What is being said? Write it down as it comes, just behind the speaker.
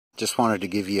Just wanted to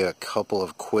give you a couple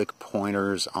of quick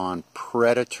pointers on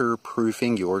predator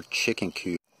proofing your chicken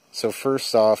coop. So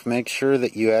first off, make sure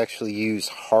that you actually use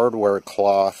hardware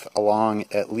cloth along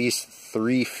at least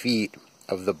 3 feet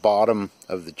of the bottom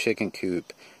of the chicken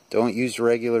coop. Don't use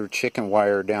regular chicken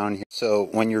wire down here. So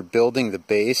when you're building the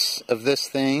base of this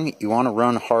thing, you want to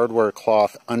run hardware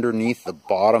cloth underneath the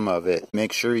bottom of it.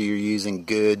 Make sure you're using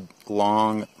good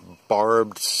long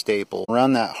barbed staple.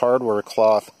 Run that hardware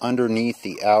cloth underneath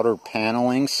the outer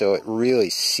paneling so it really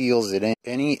seals it in.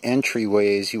 Any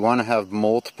entryways, you want to have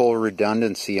multiple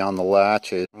redundancy on the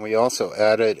latches. We also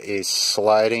added a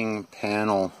sliding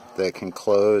panel that can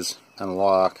close and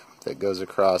lock that goes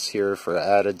across here for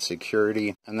added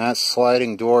security. And that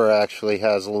sliding door actually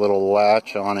has a little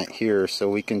latch on it here, so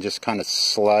we can just kind of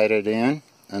slide it in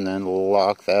and then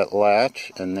lock that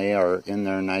latch, and they are in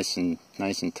there nice and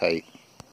tight.